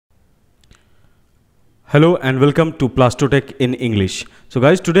Hello and welcome to Plastotech in English. So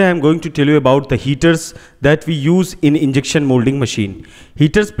guys, today I am going to tell you about the heaters that we use in injection molding machine.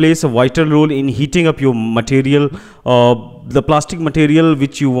 Heaters plays a vital role in heating up your material, the plastic material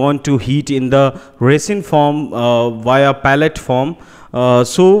which you want to heat in the resin form via pellet form.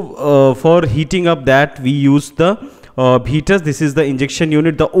 For heating up that we use the heaters. This is the injection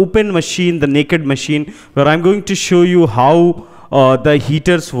unit, the open machine, the naked machine, where I'm going to show you how the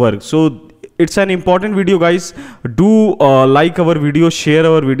heaters work. So it's an important video, guys. Do like our video, share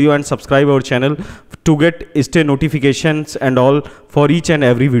our video and subscribe our channel to get instant notifications and all for each and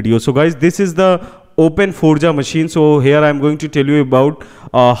every video. So guys, this is the open Forja machine. So here I am going to tell you about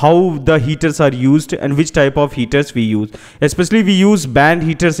how the heaters are used and which type of heaters we use. Especially we use band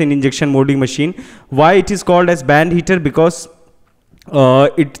heaters in injection molding machine. Why it is called as band heater? Because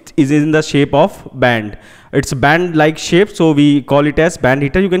it is in the shape of band. It's band like shape, so we call it as band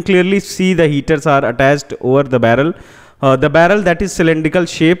heater. You can clearly see the heaters are attached over the barrel. The barrel that is cylindrical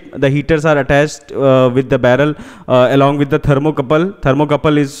shape, the heaters are attached with the barrel along with the thermocouple.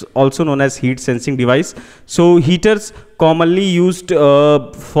 Thermocouple is also known as heat sensing device. So heaters commonly used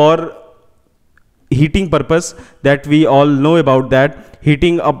for heating purpose, that we all know about that.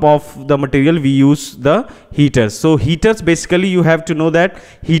 Heating up of the material, we use the heaters. So heaters, basically you have to know that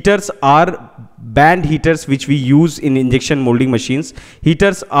heaters are band heaters which we use in injection molding machines.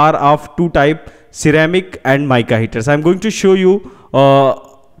 Heaters are of two type, ceramic and mica heaters. I'm going to show you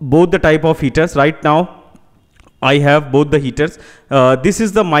both the type of heaters. Right now I have both the heaters. This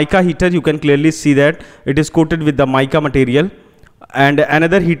is the mica heater. You can clearly see that it is coated with the mica material. And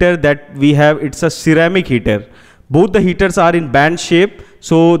another heater that we have, it's a ceramic heater. Both the heaters are in band shape,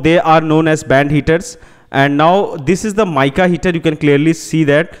 so they are known as band heaters. And now this is the mica heater. You can clearly see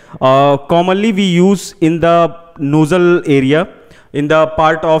that commonly we use in the nozzle area, in the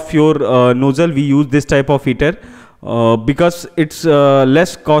part of your nozzle we use this type of heater because it's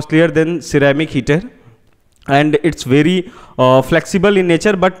less costlier than ceramic heater, and it's very flexible in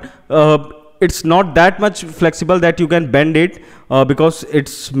nature, but it's not that much flexible that you can bend it because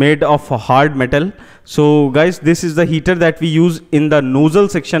it's made of hard metal. So guys, this is the heater that we use in the nozzle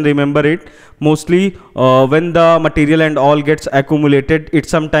section. Remember it, mostly when the material and all gets accumulated, it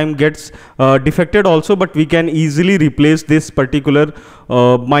sometimes gets defected also, but we can easily replace this particular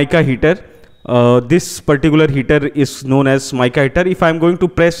mica heater. This particular heater is known as mica heater. If I'm going to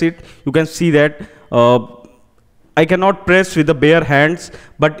press it, you can see that I cannot press with the bare hands,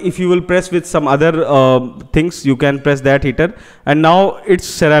 but if you will press with some other things, you can press that heater. And now it's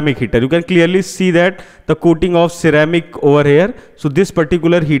ceramic heater. You can clearly see that the coating of ceramic over here. So this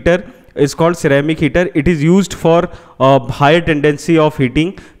particular heater is called ceramic heater. It is used for higher tendency of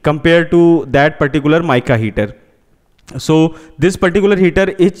heating compared to that particular mica heater. So this particular heater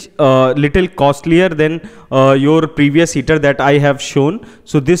is little costlier than your previous heater that I have shown.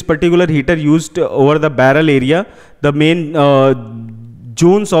 So this particular heater used over the barrel area, the main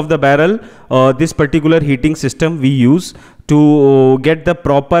zones of the barrel. This particular heating system we use to get the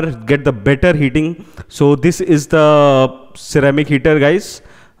better heating. So this is the ceramic heater, guys.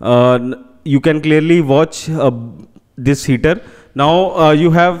 You can clearly watch this heater. Now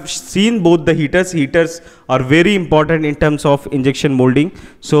you have seen both the heaters. Heaters are very important in terms of injection molding.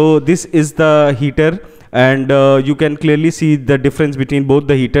 So this is the heater, and you can clearly see the difference between both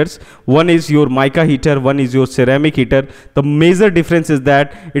the heaters. One is your mica heater, one is your ceramic heater. The major difference is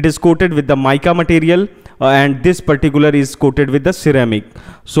that it is coated with the mica material and this particular is coated with the ceramic.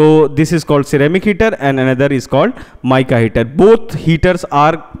 So this is called ceramic heater and another is called mica heater. Both heaters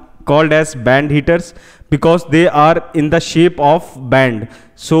are called as band heaters because they are in the shape of band,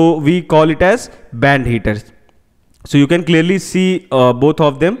 so we call it as band heaters. So you can clearly see both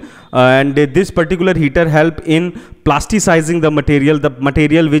of them, and this particular heater help in plasticizing the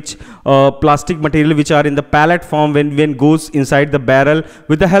material which plastic material which are in the pellet form when goes inside the barrel.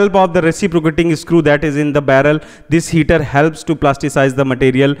 With the help of the reciprocating screw that is in the barrel, this heater helps to plasticize the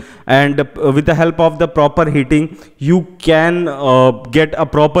material, and with the help of the proper heating you can get a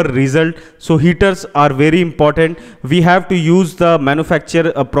proper result. So heaters are very important. We have to use the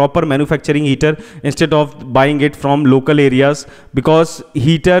proper manufacturing heater instead of buying it from local areas, because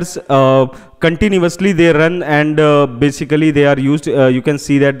heaters continuously they run, and basically they are used. You can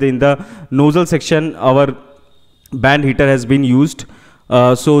see that in the nozzle section our band heater has been used.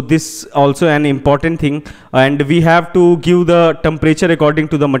 So this also an important thing, and we have to give the temperature according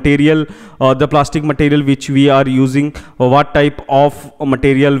to the material, the plastic material which we are using, what type of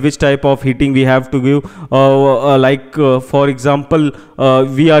material, which type of heating we have to give. For example,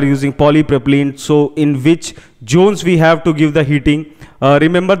 we are using polypropylene, so in which zones we have to give the heating.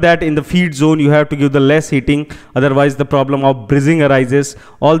 Remember that in the feed zone you have to give the less heating, otherwise the problem of breezing arises.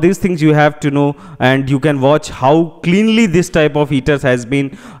 All these things you have to know, and you can watch how cleanly this type of heaters has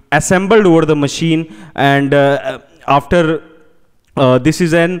been assembled over the machine. And after this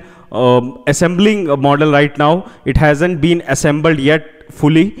is an assembling model right now, it hasn't been assembled yet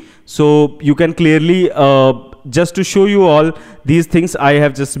fully, so you can clearly just to show you all these things, I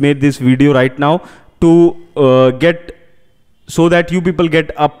have just made this video right now to get, so that you people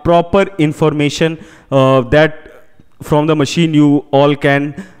get a proper information that from the machine you all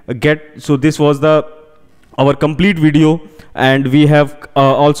can get. So this was the our complete video, and we have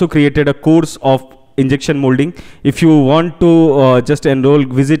also created a course of injection molding. If you want to just enroll,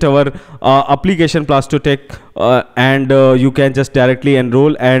 visit our application Plastotech, and you can just directly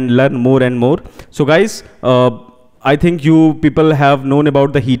enroll and learn more and more. So guys, I think you people have known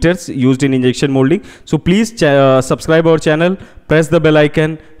about the heaters used in injection molding. So please subscribe our channel, press the bell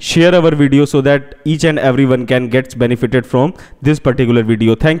icon, share our video, so that each and everyone can get benefited from this particular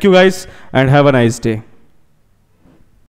video. Thank you guys, and have a nice day.